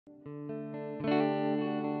Welcome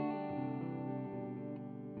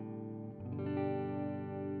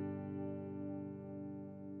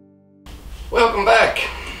back.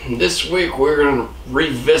 This week we're going to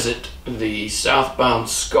revisit the Southbound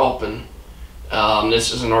Sculpin.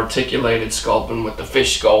 This is an articulated sculpin with the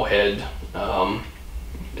fish skull head.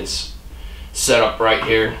 It's set up right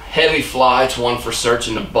here. Heavy fly, it's one for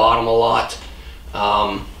searching the bottom a lot.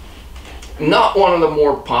 Not one of the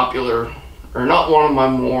more popular, or not one of my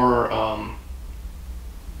more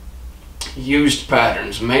used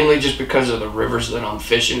patterns, mainly just because of the rivers that I'm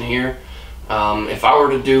fishing here. If I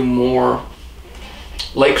were to do more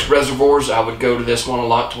lakes, reservoirs, I would go to this one a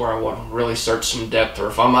lot to where I would really search some depth. Or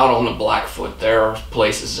if I'm out on the Blackfoot, there are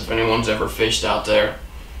places, if anyone's ever fished out there,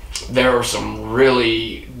 there are some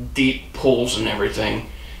really deep pools and everything.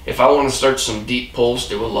 If I want to search some deep pools,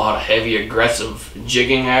 do a lot of heavy aggressive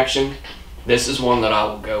jigging action, this is one that I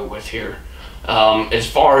will go with here. As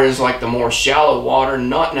far as like the more shallow water,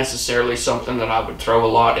 not necessarily something that I would throw a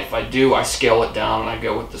lot. If I do, I scale it down and I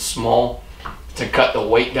go with the small to cut the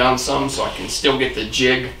weight down some, so I can still get the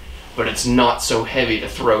jig, but it's not so heavy to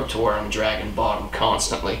throw to where I'm dragging bottom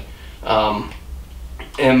constantly.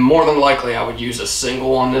 And more than likely I would use a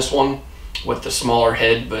single on this one with the smaller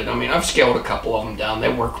head, but I mean, I've scaled a couple of them down.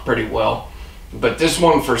 They work pretty well. But this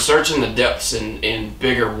one, for searching the depths in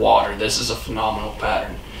bigger water, this is a phenomenal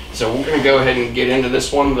pattern. So we're going to go ahead and get into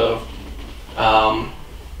this one. The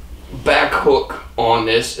back hook on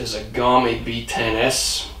this is a Gamakatsu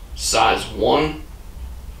B10S size 1,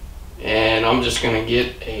 and I'm just going to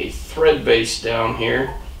get a thread base down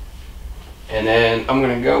here, and then I'm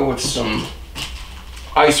going to go with some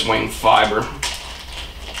ice wing fiber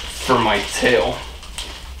for my tail.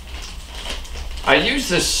 I use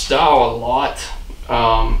this style a lot,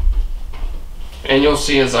 and you'll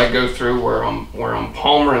see as I go through where I'm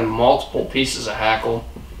palmering multiple pieces of hackle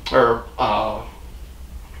or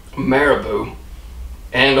Marabou,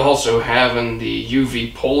 and also having the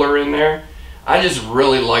UV puller in there. I just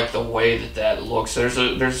really like the way that looks.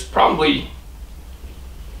 There's probably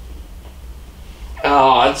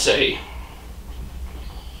I'd say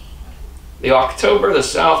the October, the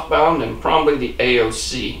Southbound, and probably the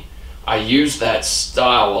AOC. I use that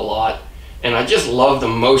style a lot, and I just love the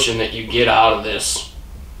motion that you get out of this.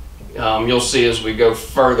 You'll see as we go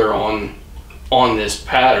further on this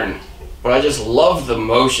pattern, but I just love the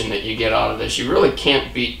motion that you get out of this. You really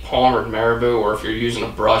can't beat Palmered Marabou, or if you're using a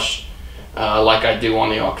brush like I do on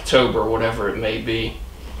the October, whatever it may be.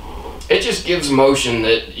 It just gives motion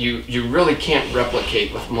that you really can't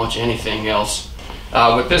replicate with much anything else.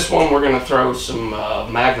 With this one, we're going to throw some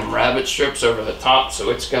Magnum rabbit strips over the top, so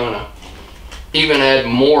it's going to even add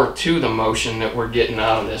more to the motion that we're getting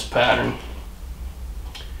out of this pattern.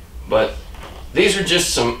 But these are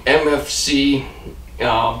just some MFC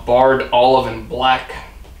barred olive and black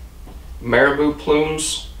Marabou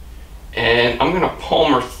plumes, and I'm going to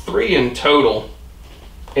palmer 3 in total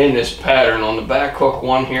in this pattern. On the back hook,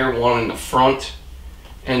 1 here, 1 in the front,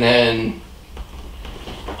 and then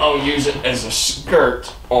I'll use it as a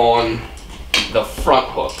skirt on the front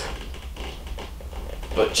hook.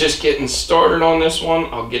 But just getting started on this one,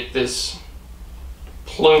 I'll get this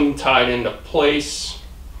plume tied into place.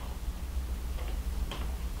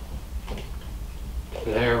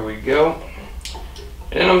 There we go.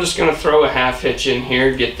 And then I'm just going to throw a half hitch in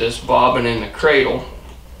here, get this bobbin in the cradle.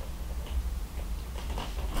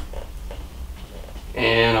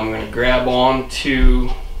 And I'm going to grab on to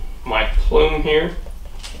my plume here.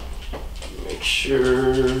 Make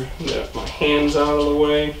sure that my hand's out of the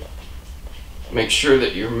way. Make sure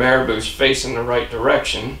that your Marabou's facing the right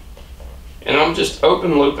direction. And I'm just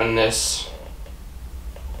open looping this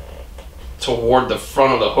toward the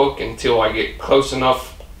front of the hook until I get close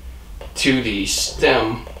enough to the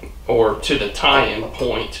stem, or to the tie-in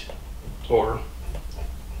point, or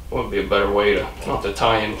what would be a better way to, not the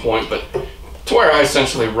tie-in point, but to where I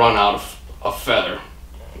essentially run out of a feather,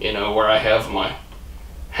 you know, where I have my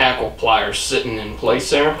hackle pliers sitting in place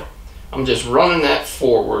there. I'm just running that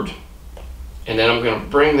forward, and then I'm going to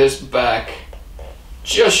bring this back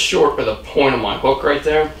just short of the point of my hook right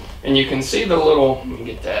there. And you can see the little, let me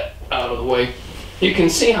get that out of the way. You can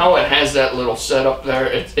see how it has that little setup there.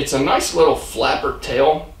 It's a nice little flapper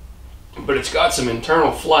tail, but it's got some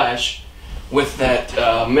internal flash with that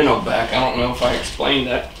minnow back. I don't know if I explained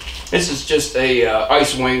that. This is just a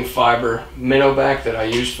ice wing fiber minnow back that I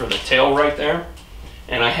use for the tail right there.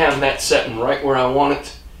 And I have that setting right where I want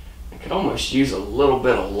it. I could almost use a little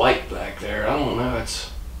bit of light back there. I don't know,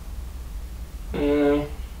 it's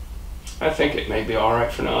I think it may be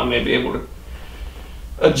alright for now. I may be able to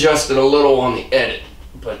adjust it a little on the edit,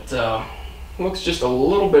 but looks just a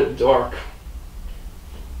little bit dark.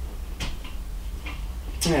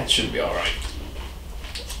 That should be alright.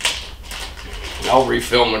 I'll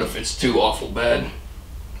refilm it if it's too awful bad.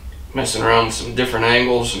 Messing around with some different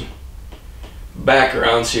angles and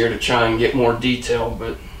backgrounds here to try and get more detail,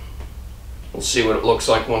 but we'll see what it looks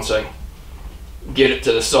like once I get it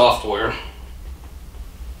to the software.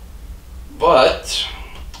 But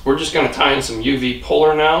we're just going to tie in some UV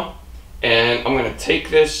puller now, and I'm going to take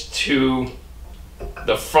this to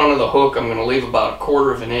the front of the hook. I'm going to leave about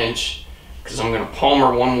 1/4 of an inch because I'm going to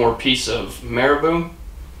palmer one more piece of Marabou,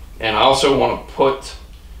 and I also want to put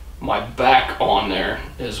my back on there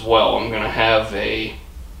as well. I'm going to have a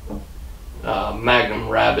Magnum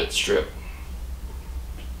rabbit strip.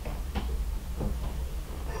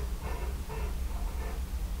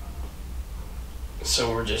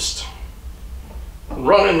 So we're just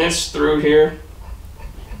running this through here,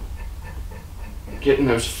 getting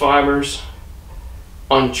those fibers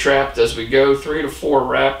untrapped as we go, 3 to 4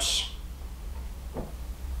 wraps.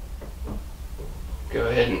 Go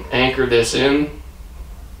ahead and anchor this in.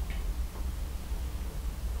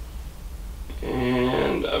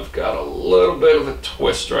 And I've got a little bit of a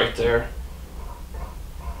twist right there.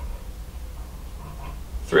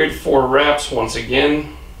 3 to 4 wraps once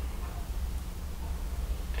again.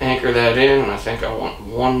 Anchor that in, and I think I want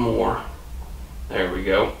one more. There we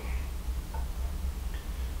go.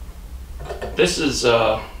 This is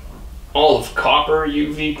olive copper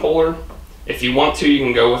UV puller. If you want to, you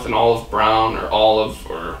can go with an olive brown or olive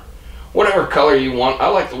or whatever color you want. I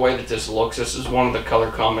like the way that this looks. This is one of the color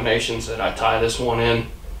combinations that I tie this one in.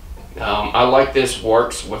 I like this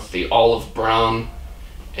works with the olive brown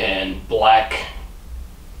and black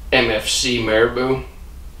MFC Marabou.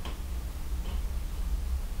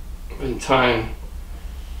 I've been tying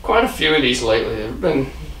quite a few of these lately. There have been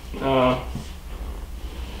a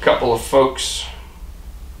couple of folks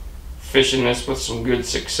fishing this with some good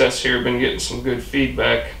success here. Been getting some good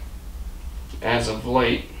feedback as of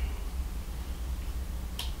late.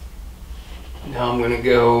 Now I'm going to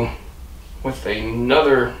go with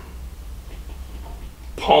another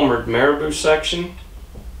Palmered Marabou section.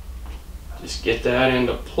 Just get that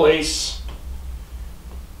into place.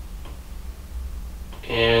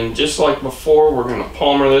 And just like before, we're going to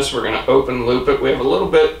palmer this. We're going to open loop it. We have a little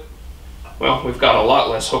bit, well, we've got a lot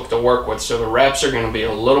less hook to work with, so the wraps are going to be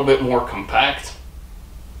a little bit more compact.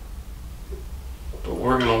 But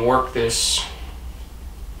we're going to work this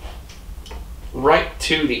right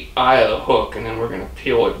to the eye of the hook, and then we're going to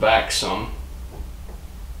peel it back some.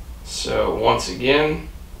 So once again,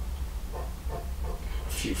 a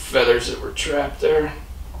few feathers that were trapped there.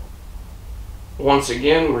 Once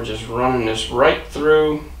again, we're just running this right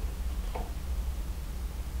through,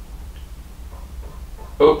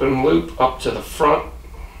 open loop up to the front.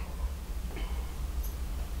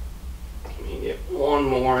 Let me get one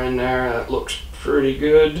more in there. That looks pretty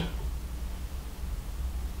good.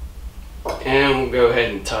 And we'll go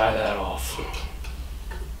ahead and tie that off.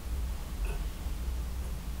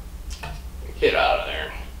 Get out of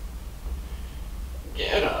there.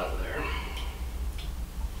 Get out of there.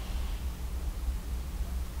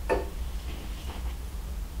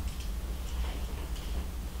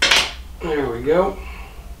 There we go.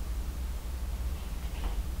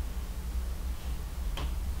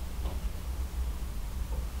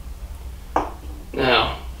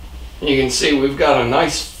 Now, you can see we've got a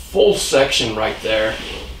nice full section right there.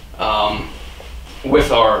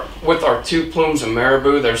 With our 2 plumes of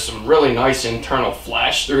Marabou, there's some really nice internal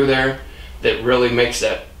flash through there that really makes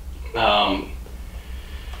that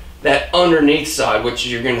that underneath side, which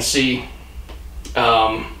you're going to see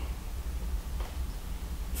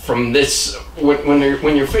from this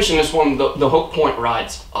when you're fishing this one, the hook point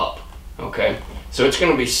rides up. Okay, so it's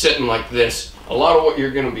going to be sitting like this. A lot of what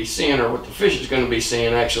you're going to be seeing, or what the fish is going to be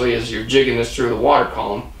seeing actually, as you're jigging this through the water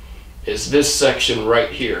column, is this section right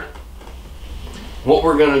here. What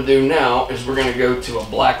we're going to do now is we're going to go to a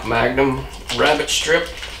black Magnum rabbit strip,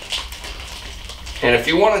 and if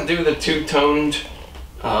you want to do the two-toned,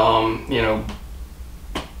 you know,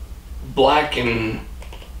 black and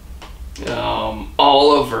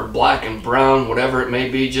olive or black and brown, whatever it may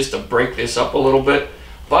be, just to break this up a little bit,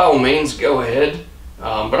 by all means go ahead.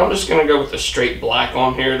 But I'm just going to go with the straight black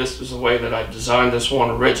on here. This is the way that I designed this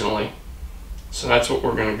one originally, so that's what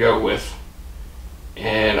we're going to go with.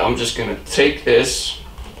 And I'm just going to take this,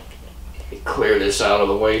 clear this out of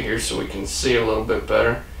the way here so we can see a little bit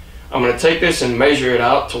better. I'm going to take this and measure it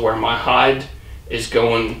out to where my hide is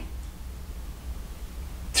going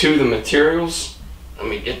to the materials. Let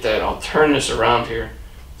me get that. I'll turn this around here.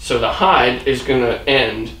 So the hide is going to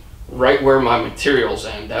end right where my materials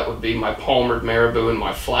end. That would be my Palmered Marabou and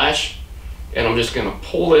my flash. And I'm just going to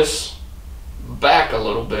pull this back a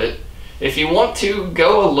little bit. If you want to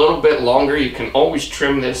go a little bit longer, you can always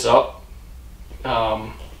trim this up.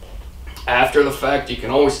 After the fact, you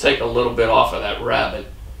can always take a little bit off of that rabbit.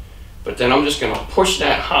 But then I'm just going to push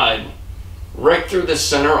that hide right through the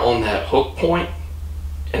center on that hook point.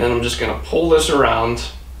 And then I'm just going to pull this around.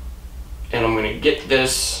 And I'm going to get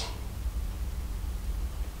this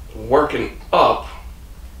working up.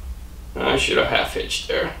 I should have half hitched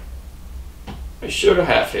there. I should have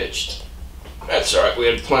half hitched. That's alright, we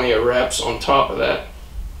had plenty of wraps on top of that.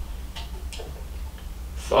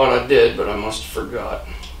 Thought I did, but I must have forgot.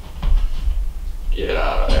 Get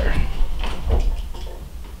out of there.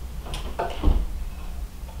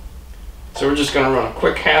 So we're just going to run a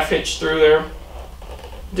quick half hitch through there.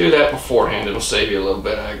 Do that beforehand, it'll save you a little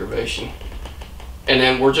bit of aggravation. And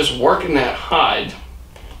then we're just working that hide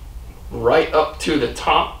right up to the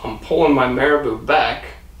top. I'm pulling my Marabou back.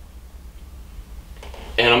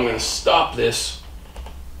 And I'm going to stop this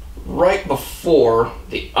right before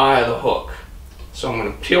the eye of the hook. So I'm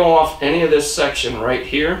going to peel off any of this section right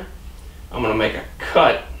here. I'm going to make a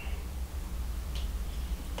cut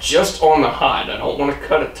just on the hide. I don't want to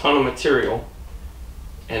cut a ton of material.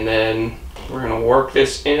 And then we're going to work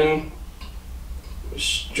this in.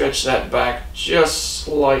 Stretch that back just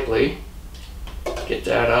slightly. Get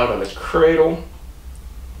that out of the cradle.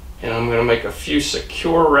 And I'm going to make a few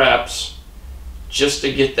secure wraps just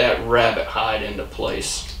to get that rabbit hide into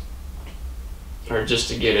place, or just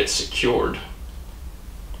to get it secured.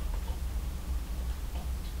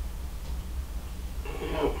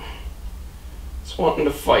 It's wanting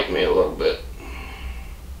to fight me a little bit.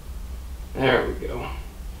 There we go.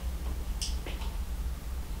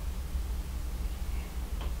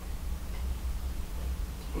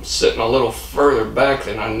 I'm sitting a little further back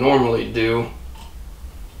than I normally do,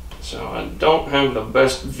 so I don't have the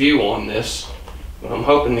best view on this. But I'm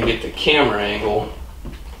hoping to get the camera angle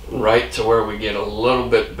right to where we get a little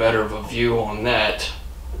bit better of a view on that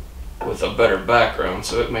with a better background.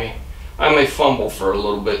 So I may fumble for a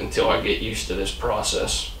little bit until I get used to this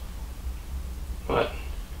process. But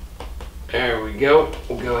there we go.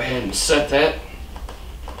 We'll go ahead and set that.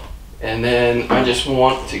 And then I just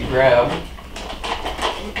want to grab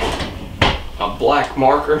a black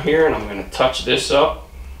marker here, and I'm going to touch this up.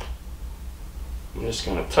 I'm just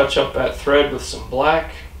going to touch up that thread with some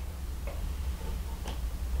black.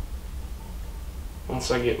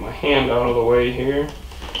 Once I get my hand out of the way here,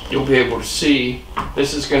 you'll be able to see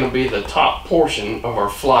this is going to be the top portion of our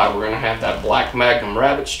fly. We're going to have that black Magnum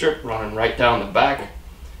rabbit strip running right down the back,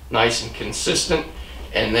 nice and consistent.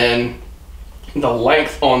 And then the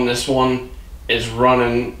length on this one is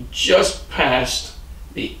running just past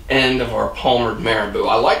the end of our Palmered Marabou.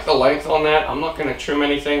 I like the length on that. I'm not going to trim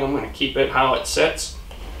anything. I'm going to keep it how it sits.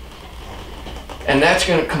 And that's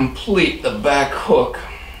going to complete the back hook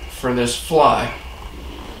for this fly.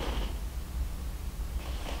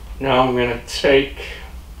 Now I'm going to take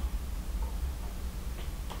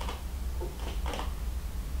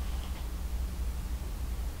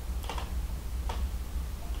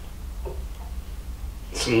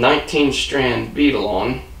some 19 strand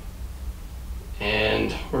Beadalon,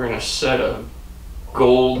 and we're going to set a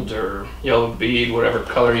gold or yellow bead, whatever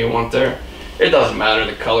color you want there. It doesn't matter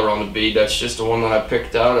the color on the bead, that's just the one that I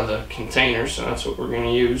picked out of the container, so that's what we're going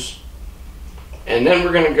to use. And then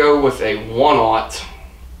we're going to go with a 1/0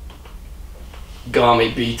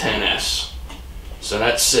 Gami B10S. So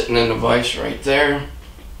that's sitting in the vise right there.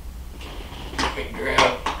 Let me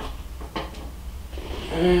grab.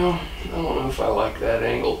 Well, I don't know if I like that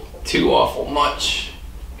angle too awful much.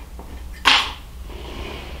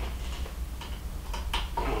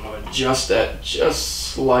 I'm going to adjust that just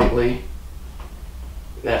slightly.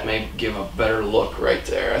 That may give a better look right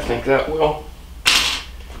there. I think that will.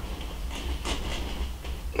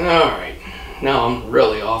 Alright, now I'm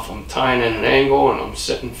really off. I'm tying in an angle and I'm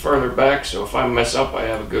sitting further back, so if I mess up I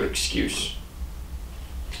have a good excuse.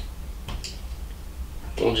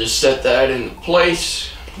 We'll just set that into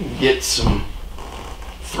place, get some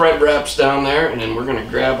thread wraps down there, and then we're going to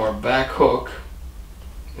grab our back hook.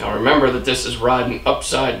 Now remember that this is riding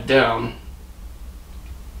upside down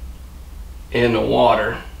in the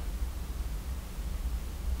water,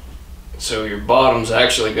 so your bottom's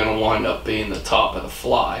actually going to wind up being the top of the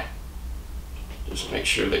fly. Just make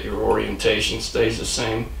sure that your orientation stays the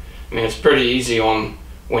same. I mean, it's pretty easy on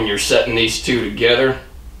when you're setting these two together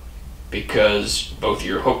because both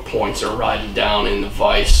your hook points are riding down in the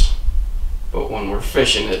vise, but when we're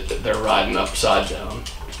fishing it, they're riding upside down.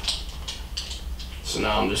 So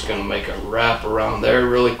now I'm just going to make a wrap around there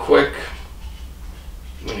really quick.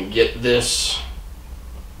 I'm going to get this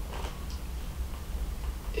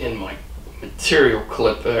in my material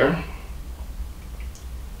clip there.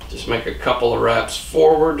 Just make a couple of wraps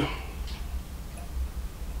forward.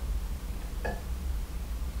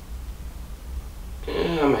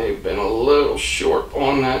 And I may have been a little short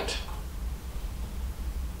on that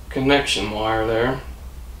connection wire there.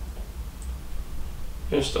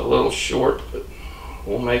 Just a little short, but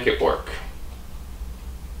we'll make it work.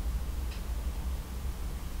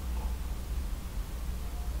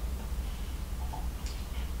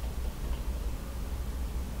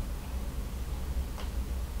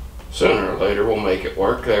 Sooner or later we'll make it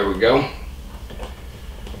work. There we go.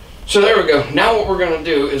 So there we go. Now what we're going to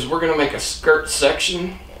do is we're going to make a skirt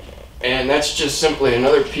section, and that's just simply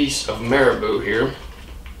another piece of Marabou here.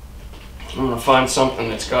 I'm going to find something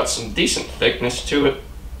that's got some decent thickness to it,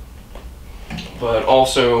 but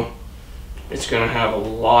also it's going to have a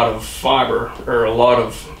lot of fiber, or a lot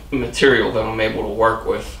of material that I'm able to work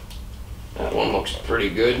with. That one looks pretty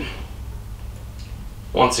good.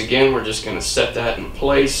 Once again, we're just going to set that in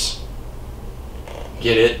place,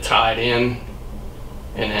 get it tied in,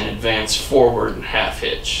 and then advance forward and half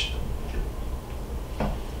hitch.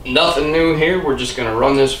 Nothing new here. We're just going to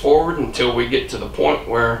run this forward until we get to the point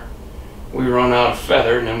where we run out of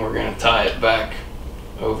feather, and then we're going to tie it back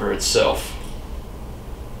over itself.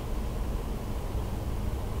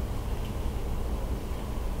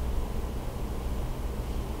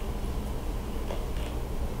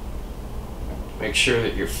 Make sure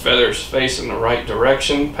that your feather's facing the right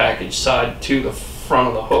direction, package side to the front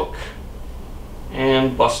of the hook,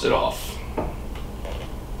 and bust it off.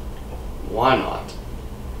 Why not?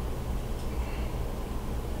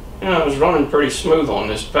 You know, I was running pretty smooth on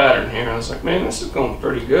this pattern here. I was like, man, this is going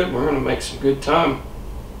pretty good. We're going to make some good time.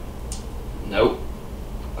 Nope.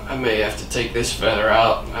 I may have to take this feather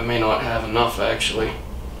out. I may not have enough, actually.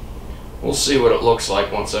 We'll see what it looks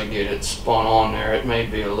like once I get it spun on there. It may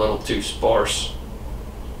be a little too sparse.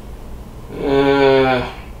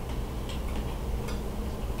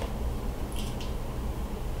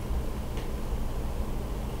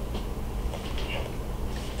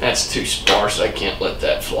 That's too sparse. I can't let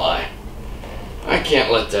that fly. I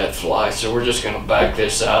can't let that fly, so we're just going to back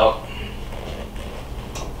this out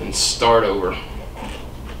and start over.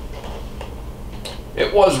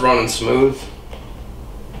 It was running smooth.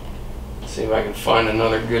 Let's see if I can find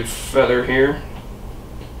another good feather here.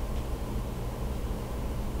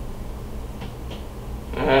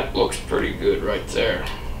 That looks pretty good right there.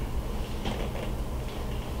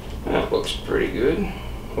 That looks pretty good.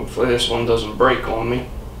 Hopefully this one doesn't break on me.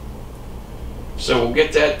 So we'll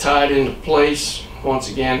get that tied into place. Once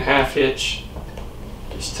again, half hitch.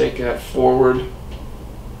 Just take that forward.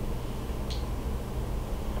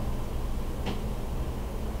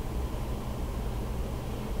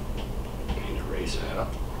 Need to raise that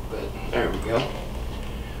up a little bit. There we go.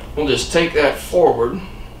 We'll just take that forward.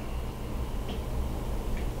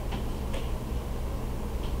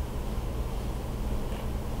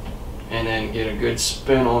 And then get a good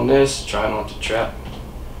spin on this. Try not to trap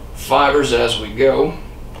fibers as we go.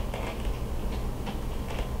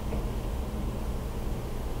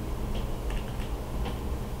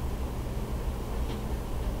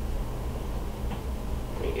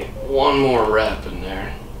 Let me get one more wrap in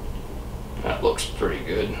there. That looks pretty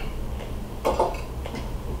good.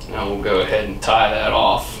 Now we'll go ahead and tie that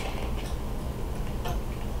off.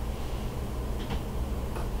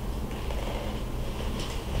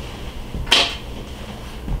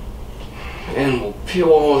 And we'll peel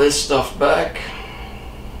all this stuff back.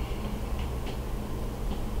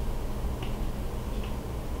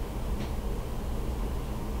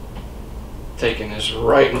 Taking this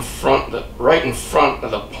right in front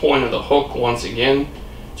of the point of the hook once again,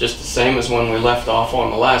 just the same as when we left off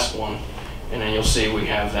on the last one. And then you'll see we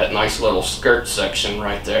have that nice little skirt section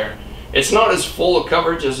right there. It's not as full of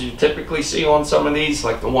coverage as you typically see on some of these,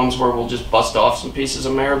 like the ones where we'll just bust off some pieces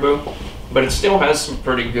of Marabou. But it still has some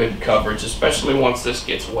pretty good coverage, especially once this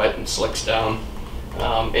gets wet and slicks down.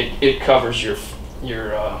 It covers your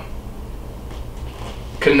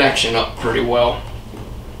connection up pretty well.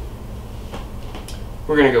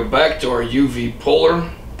 We're going to go back to our UV puller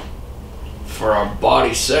for our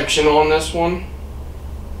body section on this one.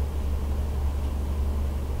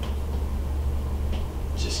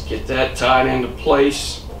 Just get that tied into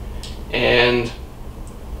place, and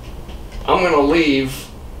I'm going to leave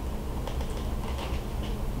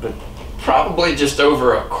probably just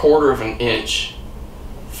over 1/4 of an inch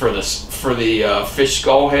for the fish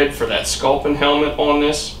skull head for that Sculpin helmet on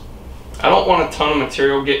this. I don't want a ton of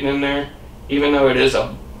material getting in there. even though it is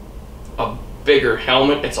a bigger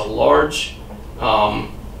helmet, it's a large,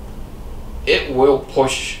 it will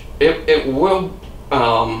push, it will,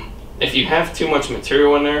 if you have too much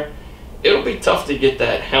material in there, it'll be tough to get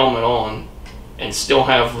that helmet on and still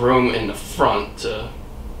have room in the front to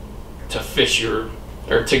fish your,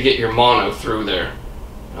 or to get your mono through there.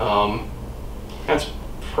 That's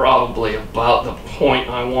probably about the point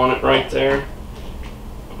I want it right there.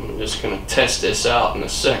 I'm just going to test this out in a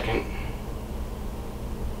second.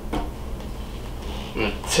 I'm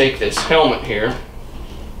going to take this helmet here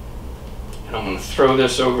and I'm going to throw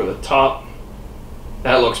this over the top.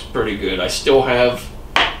 That looks pretty good. I still have,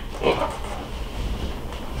 oh,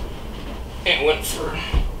 it went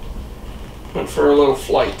for a little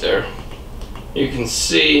flight there. You can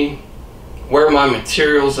see where my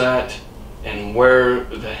material's at and where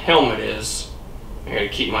the helmet is. I gotta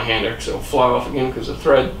keep my hand there because it'll fly off again because of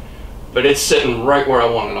thread. But it's sitting right where I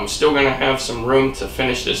want it. I'm still gonna have some room to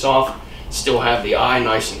finish this off. Still have the eye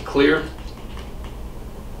nice and clear.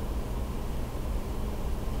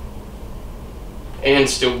 And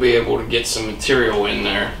still be able to get some material in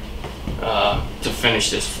there to finish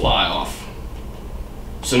this fly off.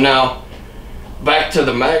 So now, back to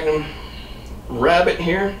the Magnum rabbit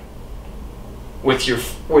here. With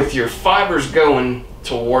your fibers going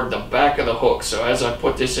toward the back of the hook. So as I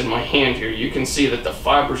put this in my hand here, you can see that the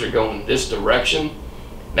fibers are going this direction.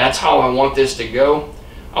 That's how I want this to go.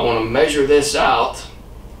 I want to measure this out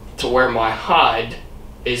to where my hide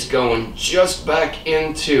is going just back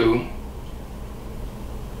into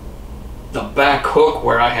the back hook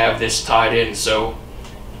where I have this tied in. So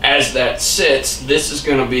as that sits, this is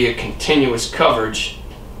going to be a continuous coverage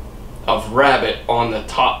of rabbit on the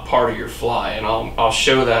top part of your fly, and I'll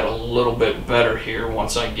show that a little bit better here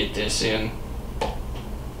once I get this in.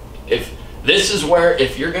 If this is where,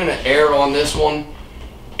 if you're going to err on this one,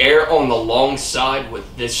 err on the long side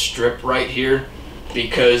with this strip right here,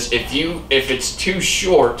 because if it's too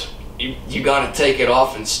short, you got to take it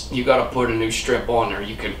off and you got to put a new strip on there.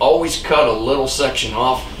 You can always cut a little section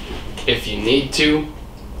off if you need to,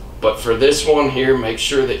 but for this one here, make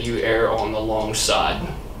sure that you err on the long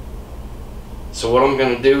side. So what I'm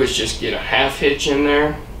going to do is just get a half hitch in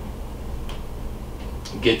there,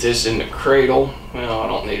 get this in the cradle. Well, I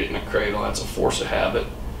don't need it in the cradle, that's a force of habit.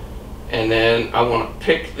 And then I want to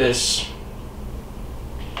pick this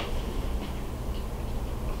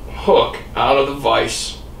hook out of the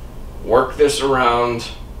vise, work this around,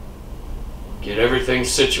 get everything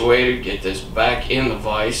situated, get this back in the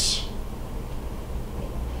vise,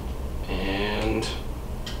 and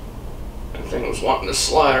thing was wanting to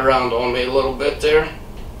slide around on me a little bit there.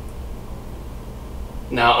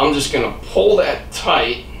 Now I'm just going to pull that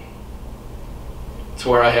tight to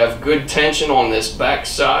where I have good tension on this back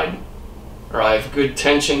side, or I have good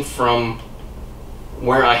tension from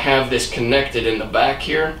where I have this connected in the back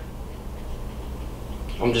here.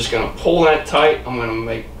 I'm just going to pull that tight. I'm going to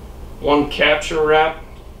make one capture wrap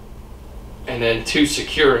and then two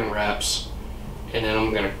securing wraps, and then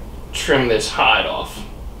I'm going to trim this hide off.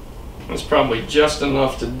 It's probably just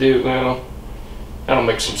enough to do, well, that'll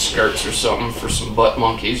make some skirts or something for some butt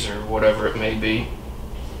monkeys or whatever it may be.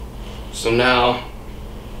 So now,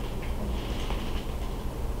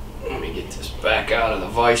 let me get this back out of the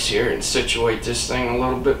vise here and situate this thing a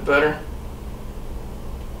little bit better.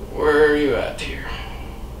 Where are you at here?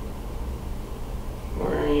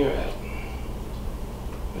 Where are you at?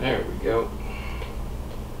 There we go.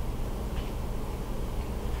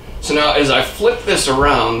 So now as I flip this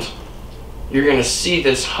around, you're going to see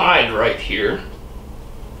this hide right here,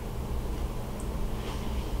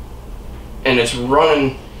 and it's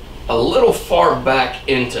running a little far back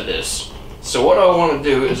into this. So what I want to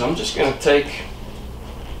do is I'm just going to take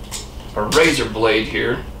a razor blade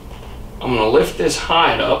here. I'm going to lift this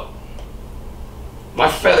hide up.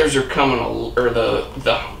 My feathers are coming, or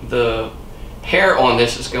the hair on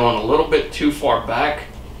this is going a little bit too far back.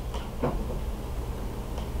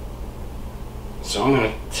 So I'm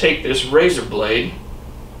going to take this razor blade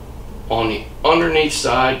on the underneath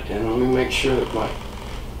side, and let me make sure that my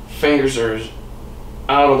fingers are as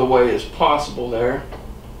out of the way as possible there.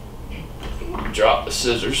 Drop the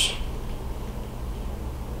scissors.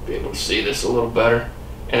 Be able to see this a little better.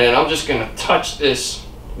 And then I'm just going to touch this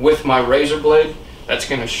with my razor blade. That's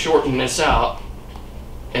going to shorten this out.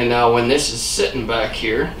 And now when this is sitting back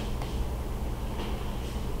here,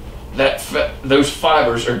 those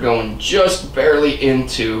fibers are going just barely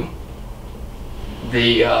into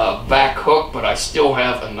the back hook, but I still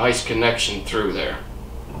have a nice connection through there.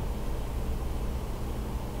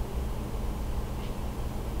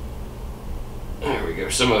 There we go.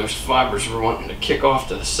 Some of those fibers were wanting to kick off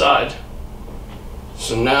to the side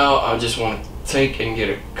So now I just want to take and get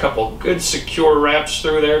a couple good secure wraps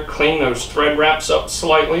through there, clean those thread wraps up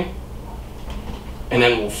slightly, and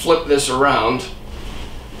then we'll flip this around.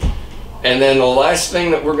 And then the last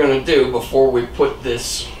thing that we're going to do before we put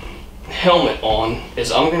this helmet on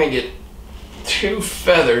is I'm going to get 2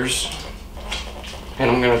 feathers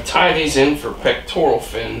and I'm going to tie these in for pectoral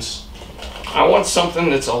fins. I want something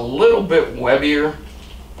that's a little bit webbier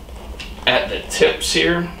at the tips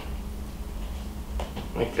here.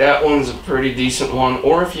 Like that one's a pretty decent one,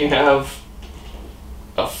 or if you have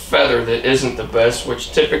a feather that isn't the best,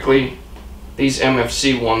 which typically these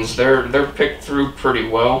MFC ones, they're picked through pretty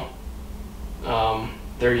well.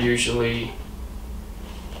 They're usually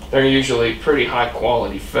pretty high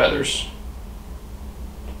quality feathers.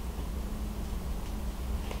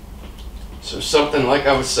 So something like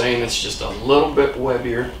I was saying, it's just a little bit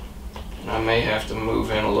webbier, and I may have to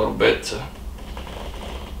move in a little bit to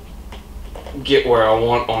get where I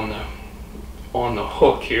want on the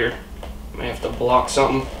hook here. May have to block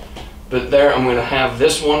something, but there I'm going to have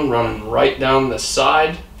this one running right down the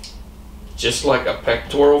side, just like a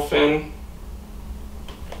pectoral fin.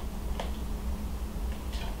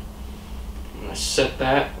 I'm going to set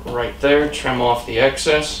that right there, trim off the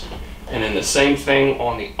excess, and then the same thing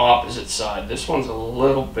on the opposite side. This one's a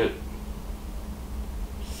little bit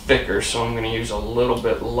thicker, so I'm going to use a little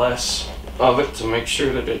bit less of it to make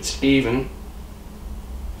sure that it's even.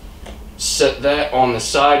 Set that on the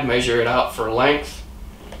side, measure it out for length,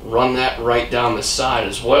 run that right down the side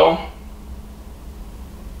as well.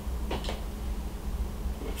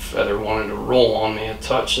 Feather wanted to roll on me a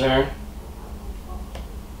touch there.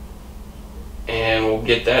 And we'll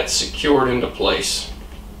get that secured into place.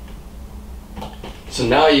 So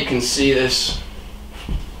now you can see this,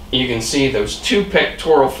 you can see those 2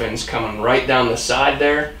 pectoral fins coming right down the side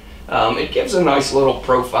there. It gives a nice little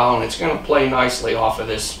profile, and it's going to play nicely off of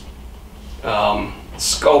this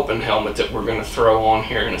Sculpin helmet that we're going to throw on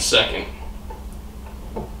here in a second.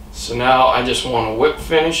 So now I just want to whip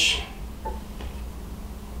finish.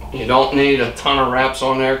 You don't need a ton of wraps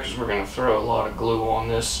on there because we're going to throw a lot of glue on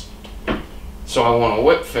this. So I want to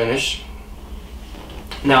whip finish.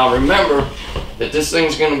 Now remember that this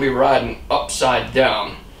thing's going to be riding upside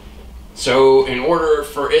down. So in order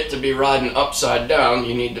for it to be riding upside down,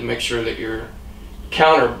 you need to make sure that your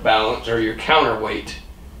counterbalance or your counterweight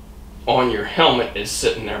on your helmet is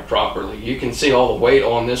sitting there properly. You can see all the weight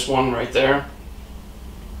on this one right there.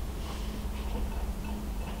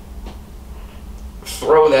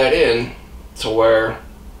 Throw that in to where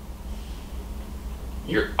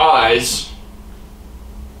your eyes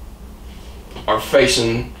are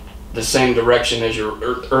facing the same direction as your,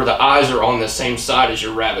 or the eyes are on the same side as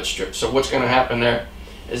your rabbit strip. So what's going to happen there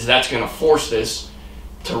is that's going to force this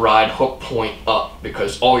to ride hook point up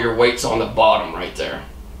because all your weight's on the bottom right there.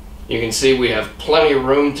 You can see we have plenty of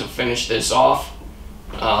room to finish this off.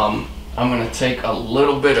 I'm going to take a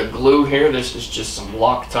little bit of glue here. This is just some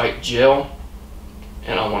Loctite gel,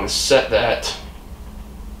 and I want to set that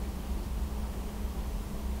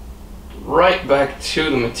right back to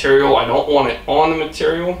the material. I don't want it on the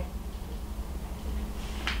material,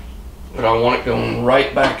 but I want it going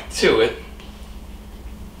right back to it.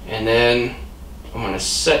 And then I'm going to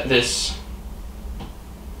set this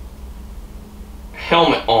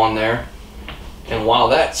helmet on there, and while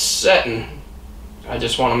that's setting, I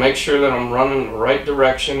just want to make sure that I'm running the right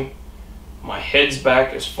direction. My head's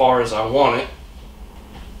back as far as I want it.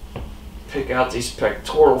 Pick out these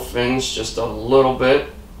pectoral fins just a little bit.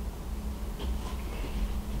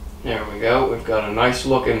 There we go. We've got a nice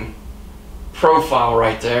looking profile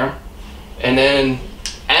right there. And then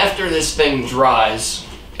after this thing dries,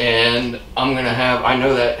 and I'm gonna have, I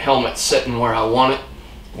know that helmet's sitting where I want it.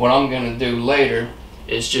 What I'm gonna do later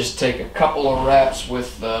is just take a couple of wraps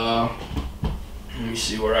with, let me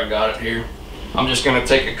see where I got it here. I'm just gonna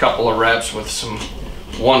take a couple of wraps with some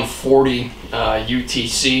 140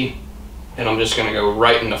 UTC, and I'm just gonna go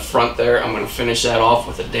right in the front there. I'm gonna finish that off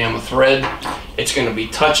with a dam of thread. It's gonna be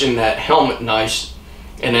touching that helmet nice,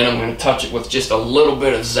 and then I'm gonna touch it with just a little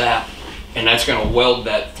bit of zap, and that's gonna weld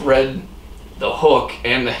that thread, the hook,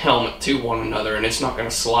 and the helmet to one another, and it's not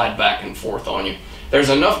gonna slide back and forth on you. There's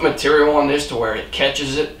enough material on this to where it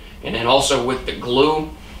catches it, and then also with the glue,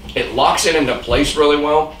 it locks it into place really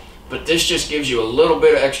well, but this just gives you a little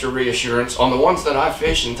bit of extra reassurance. On the ones that I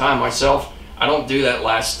fish and tie myself, I don't do that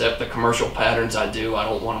last step. The commercial patterns I do, I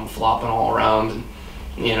don't want them flopping all around, and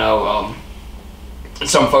you know,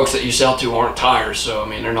 some folks that you sell to aren't tires, so I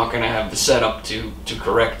mean they're not going to have the setup to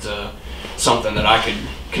correct something that I could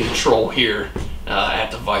control here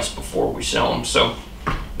at the vise before we sell them. So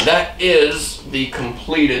that is the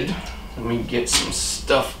completed Let me get some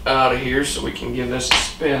stuff out of here so we can give this a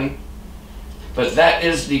spin. But that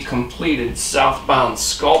is the completed Southbound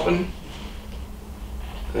Sculpin.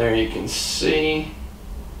 There you can see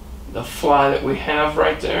the fly that we have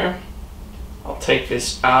right there. I'll take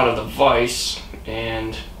this out of the vise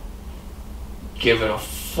and give it a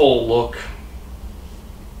full look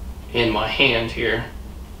in my hand here.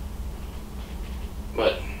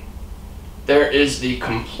 But there is the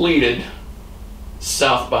completed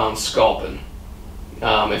Southbound Sculpin.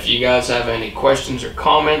 If you guys have any questions or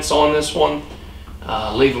comments on this one,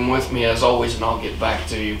 leave them with me as always and I'll get back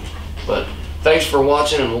to you. But thanks for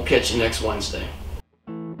watching and we'll catch you next Wednesday.